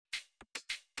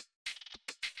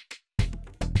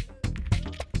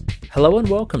Hello and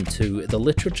welcome to the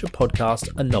Literature Podcast,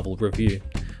 A Novel Review.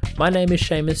 My name is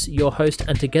Seamus, your host,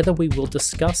 and together we will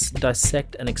discuss,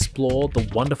 dissect, and explore the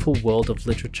wonderful world of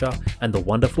literature. And the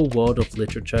wonderful world of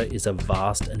literature is a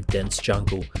vast and dense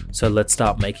jungle, so let's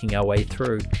start making our way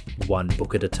through, one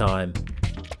book at a time.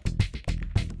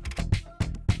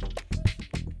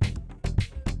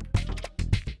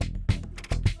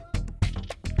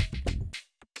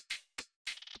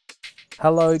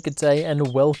 Hello, good day,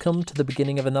 and welcome to the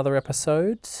beginning of another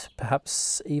episode,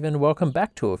 perhaps even welcome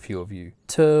back to a few of you,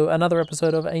 to another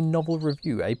episode of A Novel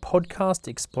Review, a podcast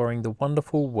exploring the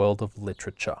wonderful world of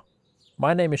literature.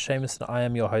 My name is Seamus and I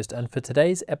am your host, and for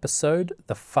today's episode,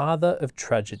 the father of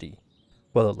tragedy.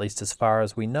 Well, at least as far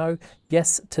as we know.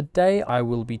 Yes, today I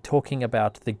will be talking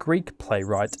about the Greek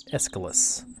playwright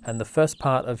Aeschylus, and the first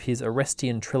part of his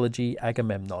Orestian trilogy,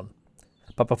 Agamemnon.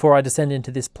 But before I descend into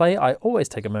this play, I always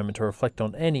take a moment to reflect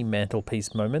on any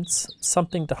mantelpiece moments,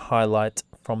 something to highlight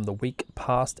from the week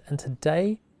past, and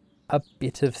today, a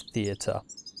bit of theatre.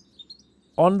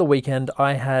 On the weekend,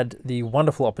 I had the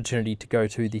wonderful opportunity to go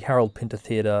to the Harold Pinter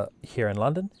Theatre here in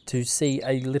London to see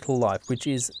A Little Life, which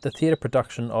is the theatre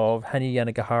production of Hanya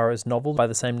Yanagihara's novel by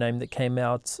the same name that came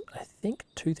out, I think,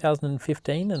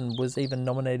 2015 and was even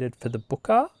nominated for the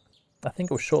Booker. I think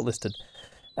it was shortlisted.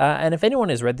 And if anyone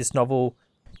has read this novel,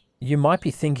 you might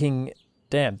be thinking,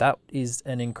 damn, that is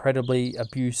an incredibly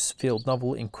abuse-filled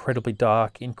novel, incredibly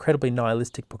dark, incredibly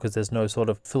nihilistic because there's no sort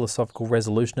of philosophical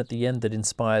resolution at the end that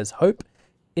inspires hope.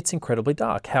 It's incredibly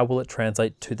dark. How will it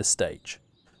translate to the stage?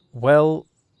 Well,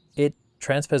 it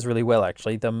transfers really well,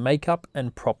 actually. The makeup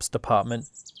and props department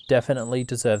definitely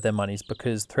deserve their monies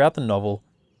because throughout the novel,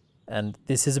 and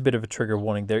this is a bit of a trigger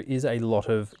warning, there is a lot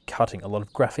of cutting, a lot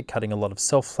of graphic cutting, a lot of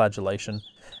self-flagellation,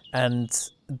 and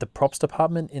the props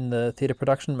department in the theatre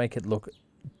production make it look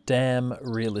damn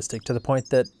realistic to the point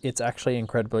that it's actually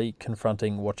incredibly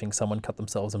confronting watching someone cut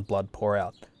themselves and blood pour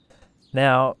out.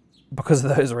 Now, because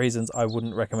of those reasons, I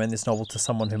wouldn't recommend this novel to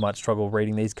someone who might struggle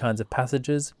reading these kinds of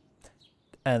passages.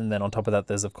 And then on top of that,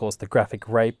 there's of course the graphic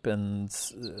rape and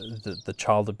the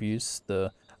child abuse,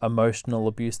 the emotional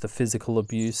abuse, the physical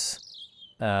abuse,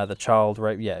 the child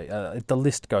rape. The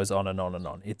list goes on and on and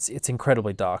on. It's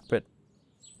incredibly dark, but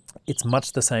it's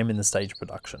much the same in the stage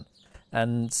production.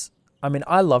 And I mean,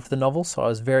 I loved the novel, so I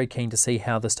was very keen to see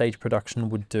how the stage production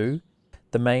would do.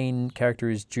 The main character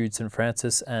is Jude St.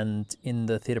 Francis, and in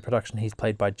the theatre production, he's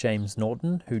played by James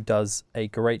Norton, who does a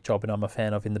great job, and I'm a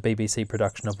fan of, in the BBC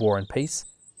production of War and Peace.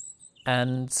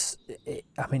 And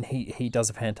I mean, he does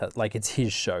a fantastic, like, it's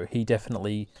his show. He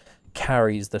definitely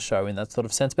carries the show in that sort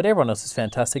of sense, but everyone else is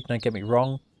fantastic, don't get me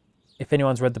wrong. If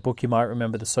anyone's read the book, you might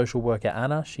remember the social worker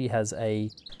Anna. She has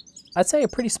I'd say a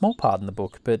pretty small part in the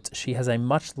book, but she has a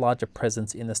much larger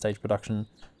presence in the stage production,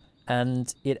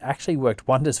 and it actually worked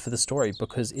wonders for the story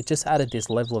because it just added this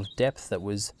level of depth that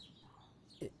was,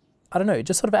 I don't know, it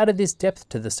just sort of added this depth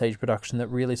to the stage production that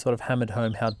really sort of hammered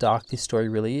home how dark this story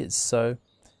really is. So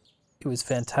it was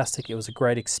fantastic. It was a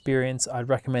great experience. I'd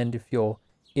recommend, if you're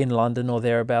in London or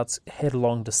thereabouts, head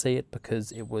along to see it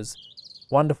because it was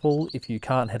wonderful. If you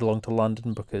can't head along to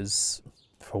London because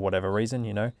for whatever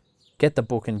reason, get the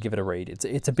book and give it a read.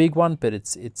 It's a big one, but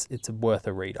it's worth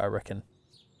a read, I reckon.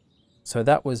 So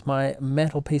that was my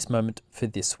mantelpiece moment for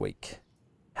this week.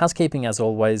 Housekeeping as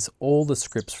always, all the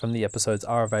scripts from the episodes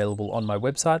are available on my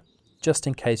website, just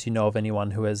in case you know of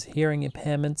anyone who has hearing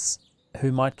impairments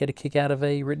who might get a kick out of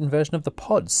a written version of the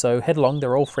pod. So head along,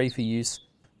 they're all free for use,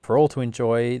 for all to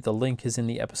enjoy. The link is in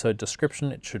the episode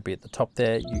description. It should be at the top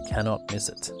there. You cannot miss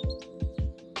it.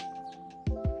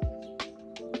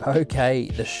 Okay,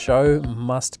 the show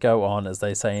must go on, as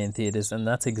they say in theatres, and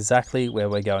that's exactly where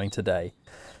we're going today.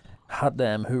 Hot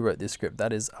damn, who wrote this script?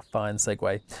 That is a fine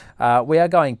segue. We are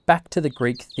going back to the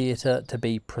Greek theatre, to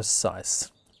be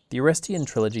precise. The Orestian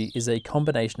trilogy is a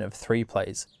combination of 3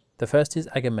 plays. The first is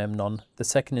Agamemnon, the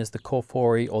second is the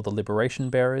Corphori or the Liberation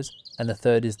Bearers, and the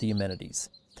third is the Eumenides.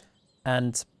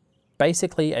 And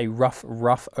basically a rough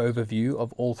overview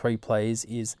of all 3 plays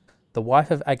is: the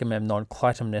wife of Agamemnon,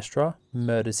 Clytemnestra,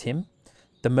 murders him,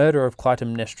 the murder of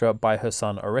Clytemnestra by her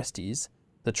son Orestes,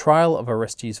 the trial of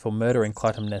Orestes for murdering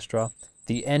Clytemnestra,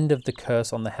 the end of the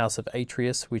curse on the house of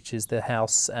Atreus, which is the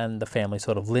house and the family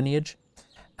sort of lineage,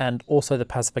 and also the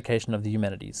pacification of the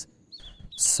Eumenides.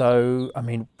 So, I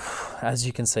mean, as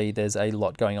you can see, there's a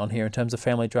lot going on here in terms of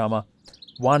family drama.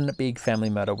 One big family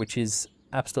murder, which is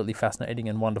absolutely fascinating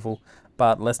and wonderful,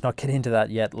 but let's not get into that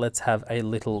yet. Let's have a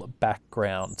little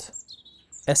background.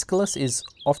 Aeschylus is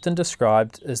often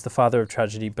described as the father of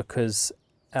tragedy because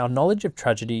our knowledge of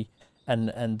tragedy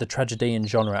and the tragedian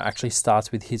genre actually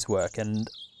starts with his work, and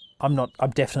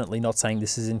I'm definitely not saying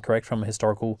this is incorrect from a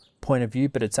historical point of view,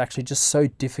 but it's actually just so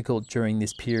difficult during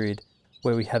this period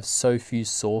where we have so few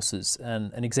sources.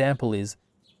 And an example is,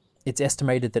 it's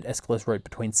estimated that Aeschylus wrote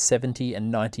between 70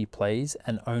 and 90 plays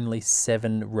and only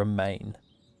 7 remain,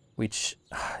 which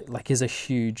is a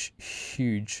huge,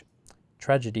 huge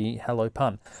tragedy. Hello,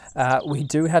 pun. We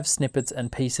do have snippets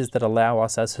and pieces that allow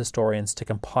us as historians to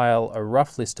compile a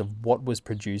rough list of what was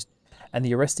produced, and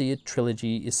the Orestia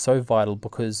trilogy is so vital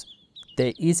because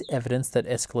there is evidence that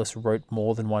Aeschylus wrote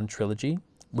more than one trilogy,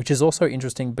 which is also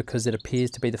interesting because it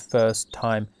appears to be the first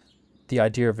time the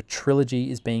idea of a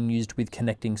trilogy is being used with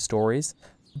connecting stories,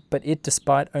 but it,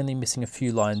 despite only missing a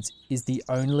few lines, is the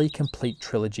only complete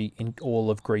trilogy in all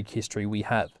of Greek history we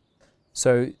have.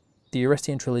 So the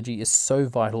Orestian trilogy is so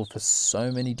vital for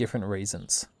so many different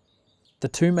reasons. The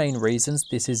two main reasons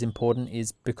this is important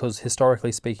is because,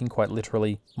 historically speaking, quite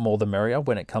literally, more the merrier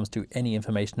when it comes to any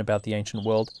information about the ancient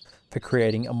world, for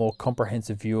creating a more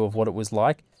comprehensive view of what it was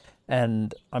like.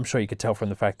 And I'm sure you could tell from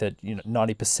the fact that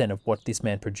 90% of what this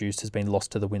man produced has been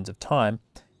lost to the winds of time.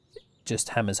 Just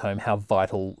hammers home how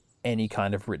vital any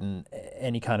kind of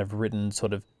written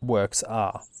sort of works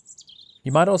are.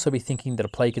 You might also be thinking that a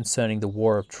play concerning the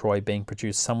War of Troy being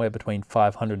produced somewhere between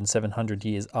 500 and 700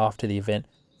 years after the event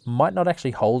might not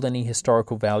actually hold any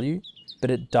historical value,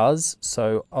 but it does,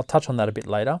 so I'll touch on that a bit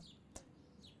later.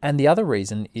 And the other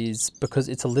reason is because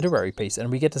it's a literary piece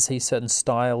and we get to see certain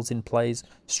styles in plays,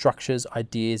 structures,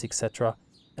 ideas, etc.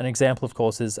 An example, of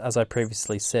course, is, as I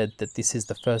previously said, that this is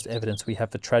the first evidence we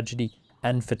have for tragedy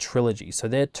and for trilogy. So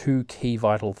they're two key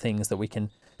vital things that we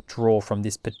can draw from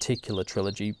this particular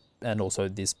trilogy and also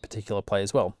this particular play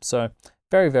as well. So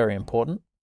very, very important.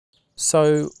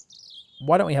 So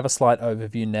why don't we have a slight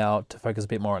overview now to focus a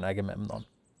bit more on Agamemnon.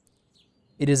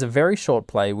 It is a very short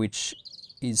play, which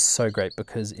is so great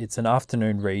because it's an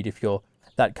afternoon read if you're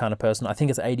that kind of person. I think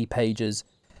it's 80 pages,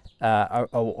 a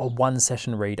one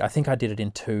session read. I think I did it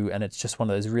in 2, and it's just one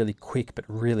of those really quick but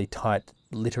really tight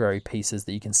literary pieces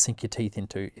that you can sink your teeth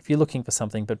into if you're looking for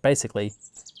something. But basically,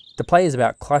 the play is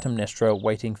about Clytemnestra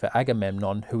waiting for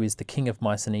Agamemnon, who is the king of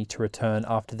Mycenae, to return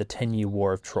after the 10-year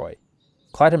war of Troy.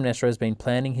 Clytemnestra has been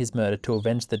planning his murder to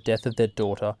avenge the death of their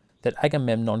daughter that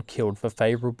Agamemnon killed for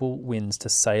favourable winds to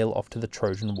sail off to the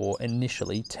Trojan War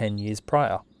initially 10 years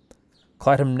prior.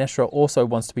 Clytemnestra also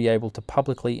wants to be able to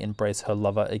publicly embrace her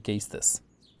lover Aeschylus.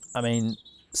 I mean,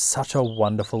 such a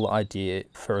wonderful idea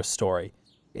for a story.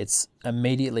 It's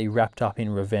immediately wrapped up in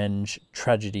revenge,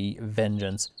 tragedy,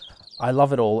 vengeance. I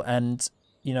love it all, and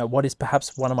what is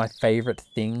perhaps one of my favourite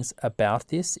things about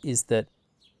this is that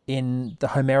in the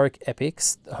Homeric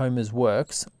epics, Homer's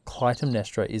works,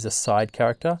 Clytemnestra is a side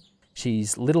character.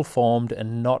 She's little formed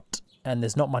and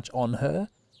there's not much on her,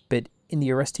 but in the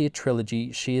Orestia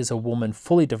trilogy, she is a woman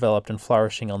fully developed and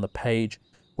flourishing on the page,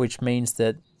 which means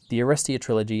that the Orestia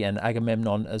trilogy and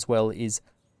Agamemnon as well is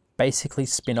basically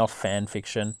spin-off fan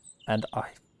fiction, and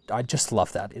I just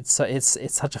love that. It's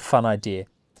such a fun idea.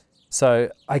 So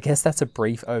I guess that's a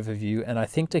brief overview, and I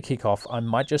think to kick off, I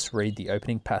might just read the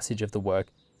opening passage of the work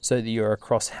so that you're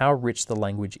across how rich the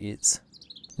language is.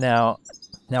 Now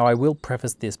I will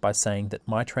preface this by saying that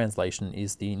my translation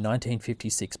is the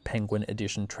 1956 Penguin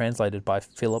edition translated by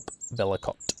Philip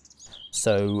Vellacott.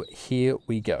 So here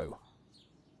we go.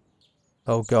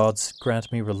 O gods,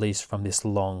 grant me release from this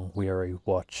long, weary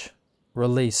watch.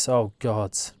 Release, O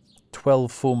gods.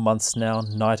 12 full months now,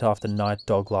 night after night,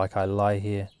 dog-like I lie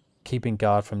here, keeping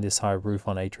guard from this high roof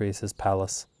on Atreus'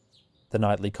 palace. The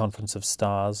nightly conference of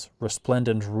stars,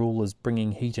 resplendent rulers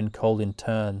bringing heat and cold in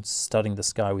turn, studding the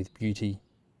sky with beauty.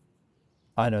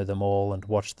 I know them all and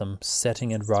watch them,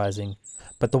 setting and rising,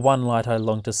 but the one light I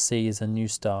long to see is a new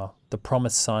star, the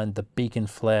promised sign, the beacon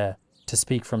flare, to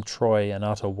speak from Troy and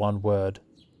utter one word,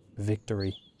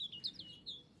 victory.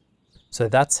 So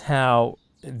that's how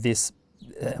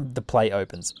the play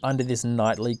opens, under this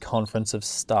nightly conference of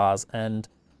stars, and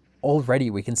already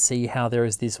we can see how there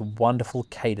is this wonderful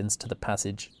cadence to the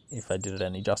passage, if I did it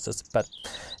any justice, but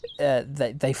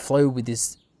they flow with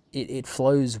this, it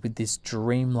flows with this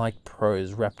dreamlike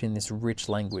prose wrapped in this rich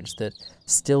language that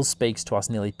still speaks to us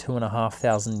nearly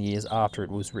 2,500 years after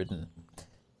it was written.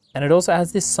 And it also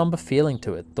has this somber feeling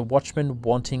to it, the watchman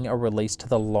wanting a release to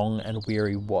the long and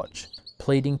weary watch,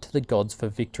 pleading to the gods for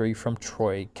victory from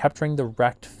Troy, capturing the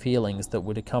racked feelings that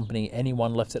would accompany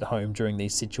anyone left at home during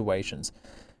these situations.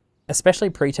 Especially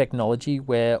pre-technology,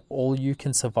 where all you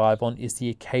can survive on is the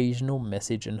occasional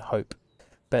message and hope.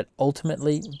 But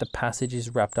ultimately, the passage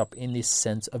is wrapped up in this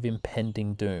sense of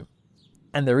impending doom.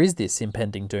 And there is this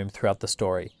impending doom throughout the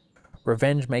story,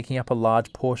 revenge making up a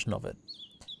large portion of it.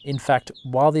 In fact,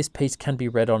 while this piece can be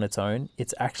read on its own,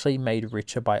 it's actually made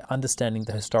richer by understanding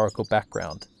the historical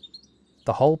background.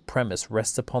 The whole premise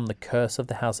rests upon the curse of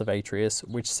the House of Atreus,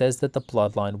 which says that the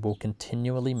bloodline will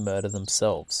continually murder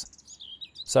themselves.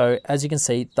 So, as you can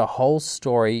see, the whole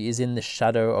story is in the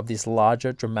shadow of this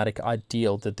larger dramatic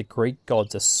ideal that the Greek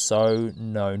gods are so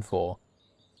known for.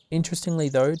 Interestingly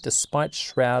though, despite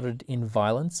shrouded in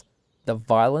violence, the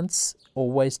violence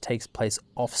always takes place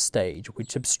off stage,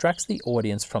 which abstracts the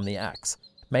audience from the acts,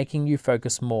 making you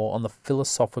focus more on the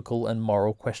philosophical and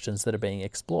moral questions that are being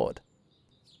explored.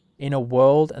 In a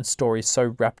world and story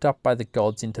so wrapped up by the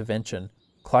gods' intervention,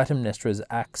 Clytemnestra's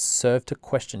acts serve to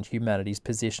question humanity's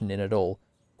position in it all,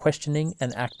 questioning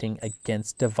and acting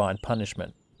against divine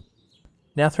punishment.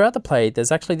 Now, throughout the play,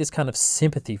 there's actually this kind of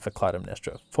sympathy for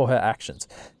Clytemnestra, for her actions,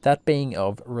 that being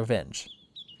of revenge.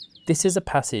 This is a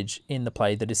passage in the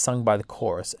play that is sung by the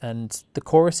chorus, and the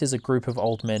chorus is a group of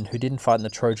old men who didn't fight in the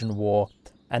Trojan War,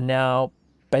 and now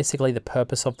basically the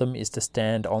purpose of them is to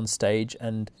stand on stage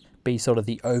and be sort of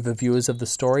the overviewers of the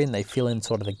story, and they fill in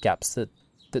sort of the gaps that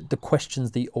the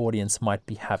questions the audience might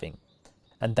be having.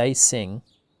 And they sing,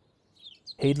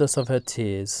 heedless of her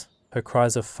tears, her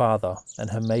cries of father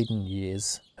and her maiden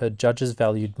years, her judges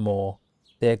valued more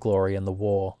their glory and the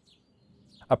war.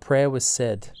 A prayer was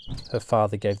said, her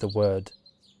father gave the word.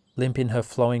 Limp in her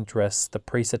flowing dress, the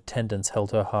priest's attendants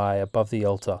held her high above the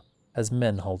altar, as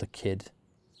men hold a kid.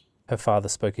 Her father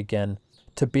spoke again,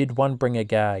 to bid one bring a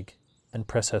gag, and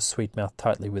press her sweet mouth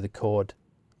tightly with a cord,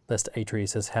 lest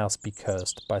Atreus' house be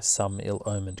cursed by some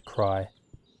ill-omened cry.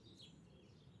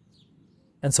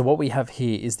 And so what we have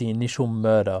here is the initial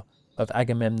murder of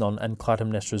Agamemnon and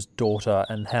Clytemnestra's daughter,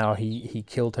 and how he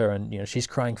killed her, and she's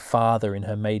crying father in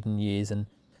her maiden years, and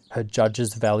her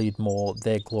judges valued more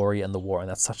their glory and the war. And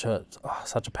that's such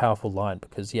a powerful line,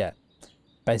 because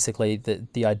basically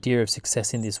the idea of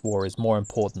success in this war is more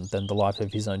important than the life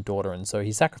of his own daughter, and so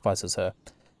he sacrifices her.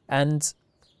 And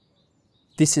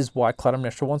this is why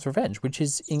Clytemnestra wants revenge, which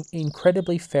is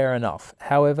incredibly fair enough.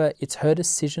 However, it's her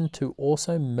decision to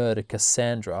also murder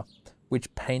Cassandra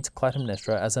which paints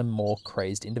Clytemnestra as a more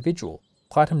crazed individual.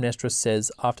 Clytemnestra says,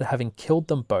 after having killed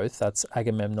them both, that's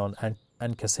Agamemnon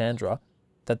and Cassandra,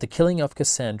 that the killing of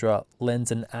Cassandra lends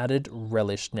an added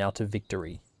relish now to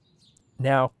victory.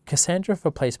 Now, Cassandra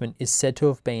for placement is said to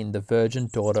have been the virgin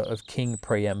daughter of King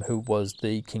Priam, who was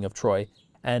the king of Troy,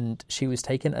 and she was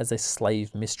taken as a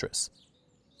slave mistress.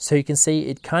 So you can see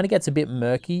it kind of gets a bit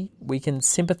murky. We can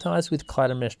sympathize with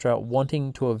Clytemnestra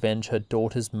wanting to avenge her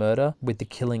daughter's murder with the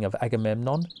killing of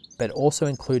Agamemnon, but also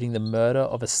including the murder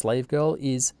of a slave girl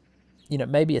is,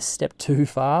 maybe a step too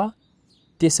far.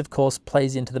 This, of course,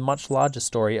 plays into the much larger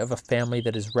story of a family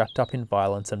that is wrapped up in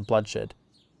violence and bloodshed.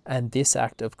 And this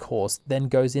act, of course, then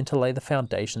goes in to lay the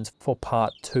foundations for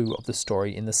part 2 of the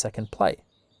story in the second play.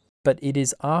 But it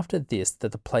is after this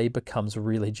that the play becomes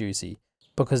really juicy,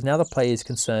 because now the play is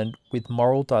concerned with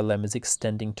moral dilemmas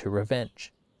extending to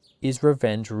revenge. Is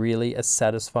revenge really as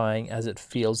satisfying as it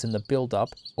feels in the build-up,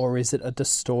 or is it a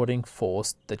distorting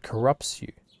force that corrupts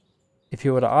you? If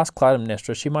you were to ask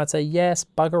Clytemnestra, she might say, yes,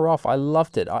 bugger off, I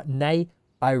loved it, nay,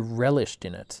 I relished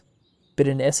in it. But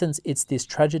in essence, it's this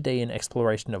tragedy and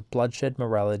exploration of bloodshed,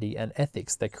 morality, and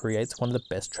ethics that creates one of the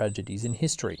best tragedies in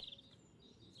history.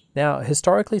 Now,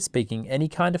 historically speaking, any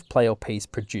kind of play or piece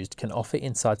produced can offer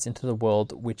insights into the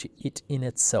world which it in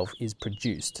itself is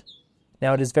produced.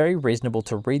 Now, it is very reasonable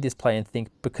to read this play and think,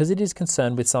 because it is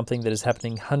concerned with something that is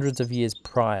happening hundreds of years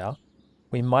prior,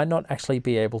 we might not actually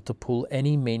be able to pull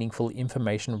any meaningful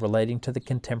information relating to the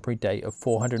contemporary date of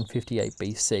 458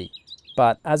 BC.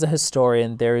 But as a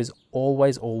historian, there is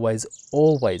always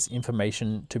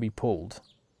information to be pulled.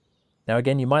 Now,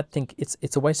 again, you might think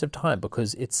it's a waste of time,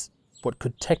 because it's what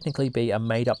could technically be a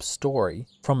made-up story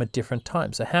from a different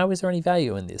time. So how is there any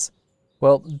value in this?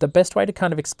 Well, the best way to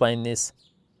kind of explain this,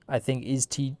 I think, is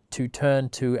to turn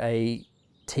to a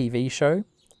TV show,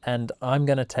 and I'm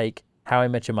going to take How I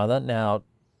Met Your Mother. Now,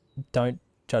 don't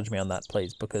judge me on that,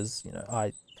 please, because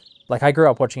I grew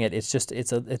up watching it. It's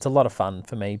a lot of fun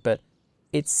for me, but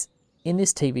it's in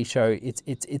this TV show.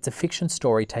 It's a fiction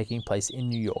story taking place in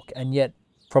New York, and yet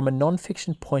from a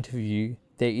non-fiction point of view,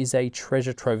 there is a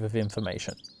treasure trove of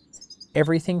information.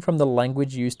 Everything from the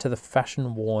language used to the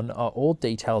fashion worn are all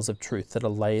details of truth that are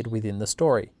layered within the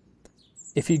story.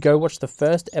 If you go watch the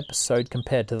first episode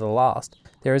compared to the last,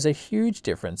 there is a huge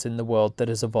difference in the world that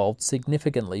has evolved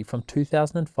significantly from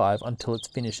 2005 until its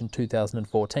finish in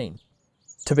 2014.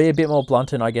 To be a bit more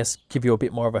blunt and I guess give you a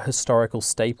bit more of a historical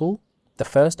staple, the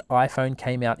first iPhone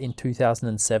came out in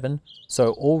 2007,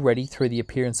 so already through the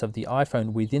appearance of the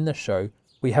iPhone within the show,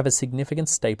 we have a significant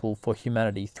staple for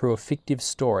humanity through a fictive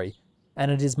story,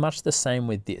 and it is much the same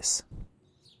with this.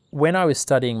 When I was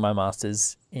studying my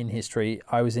master's in history,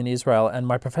 I was in Israel, and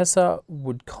my professor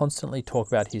would constantly talk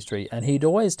about history, and he'd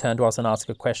always turn to us and ask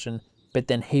a question, but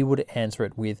then he would answer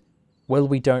it with, well,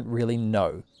 we don't really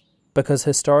know, because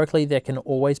historically there can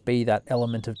always be that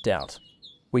element of doubt.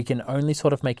 We can only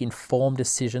sort of make informed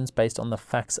decisions based on the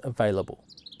facts available.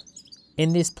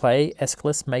 In this play,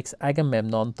 Aeschylus makes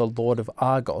Agamemnon the lord of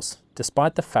Argos,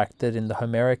 despite the fact that in the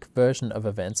Homeric version of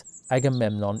events,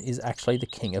 Agamemnon is actually the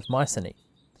king of Mycenae.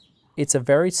 It's a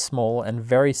very small and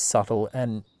very subtle,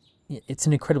 and it's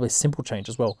an incredibly simple change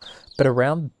as well. But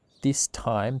around this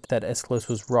time that Aeschylus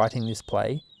was writing this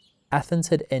play, Athens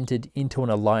had entered into an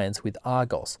alliance with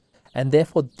Argos, and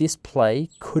therefore this play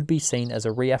could be seen as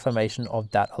a reaffirmation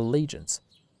of that allegiance.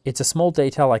 It's a small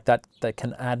detail like that that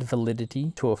can add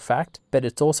validity to a fact, but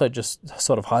it also just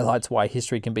sort of highlights why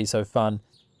history can be so fun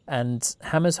and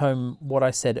hammers home what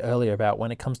I said earlier about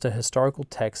when it comes to historical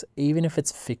text, even if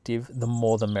it's fictive, the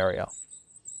more the merrier.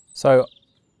 So,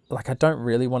 I don't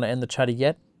really want to end the chatter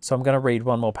yet, so I'm going to read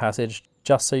one more passage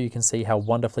just so you can see how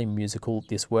wonderfully musical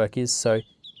this work is. So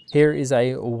here is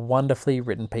a wonderfully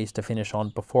written piece to finish on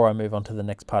before I move on to the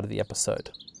next part of the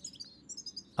episode.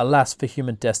 Alas for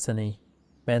human destiny!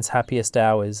 Man's happiest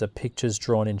hours are pictures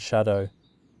drawn in shadow.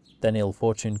 Then ill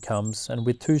fortune comes, and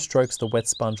with 2 strokes the wet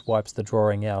sponge wipes the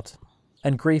drawing out,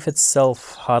 and grief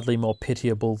itself hardly more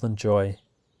pitiable than joy.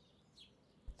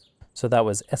 So that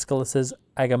was Aeschylus's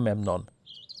Agamemnon.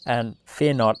 And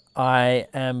fear not, I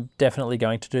am definitely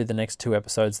going to do the next 2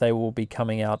 episodes. They will be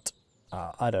coming out,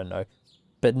 I don't know,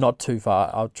 but not too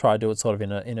far. I'll try to do it sort of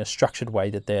in a structured way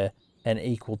that they're an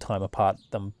equal time apart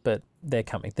them, but they're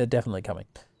coming. They're definitely coming.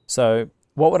 So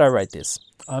what would I rate this?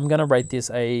 I'm going to rate this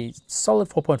a solid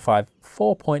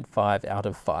 4.5 out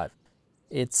of 5.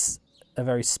 It's a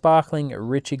very sparkling,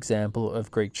 rich example of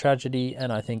Greek tragedy,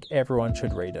 and I think everyone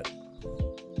should read it.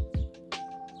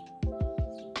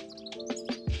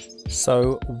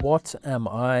 So what am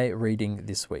I reading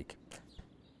this week?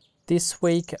 This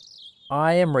week,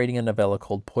 I am reading a novella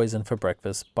called Poison for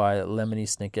Breakfast by Lemony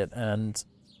Snicket, and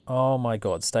oh my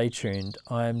god, stay tuned.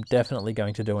 I'm definitely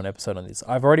going to do an episode on this.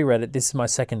 I've already read it. This is my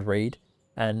second read,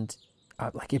 and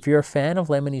if you're a fan of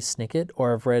Lemony Snicket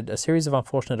or have read A Series of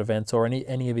Unfortunate Events or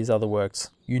any of his other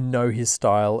works, you know his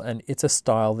style, and it's a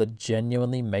style that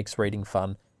genuinely makes reading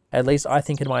fun. At least I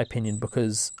think, in my opinion,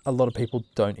 because a lot of people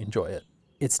don't enjoy it.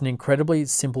 It's an incredibly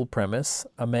simple premise.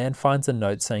 A man finds a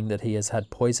note saying that he has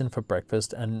had poison for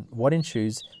breakfast, and what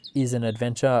ensues is an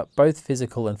adventure, both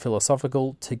physical and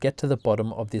philosophical, to get to the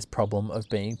bottom of this problem of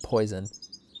being poisoned.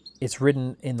 It's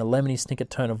written in the Lemony Snicket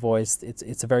tone of voice.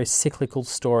 It's a very cyclical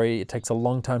story. It takes a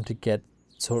long time to get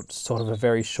sort of a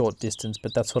very short distance,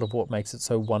 but that's sort of what makes it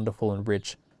so wonderful and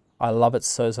rich. I love it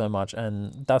so much,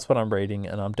 and that's what I'm reading,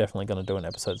 and I'm definitely going to do an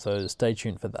episode, so stay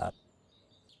tuned for that.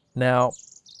 Now,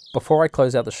 before I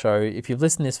close out the show, if you've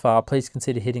listened this far, please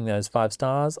consider hitting those 5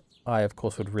 stars. I, of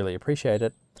course, would really appreciate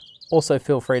it. Also,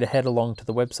 feel free to head along to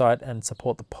the website and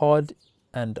support the pod.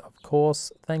 And, of course,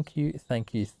 thank you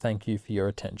for your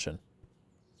attention.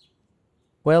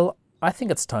 Well, I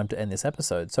think it's time to end this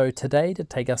episode. So today, to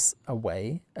take us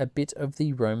away, a bit of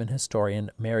the Roman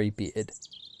historian Mary Beard.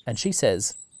 And she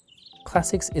says,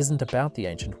 classics isn't about the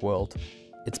ancient world.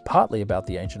 It's partly about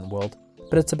the ancient world,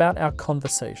 but it's about our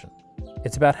conversation.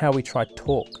 It's about how we try to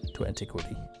talk to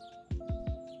antiquity.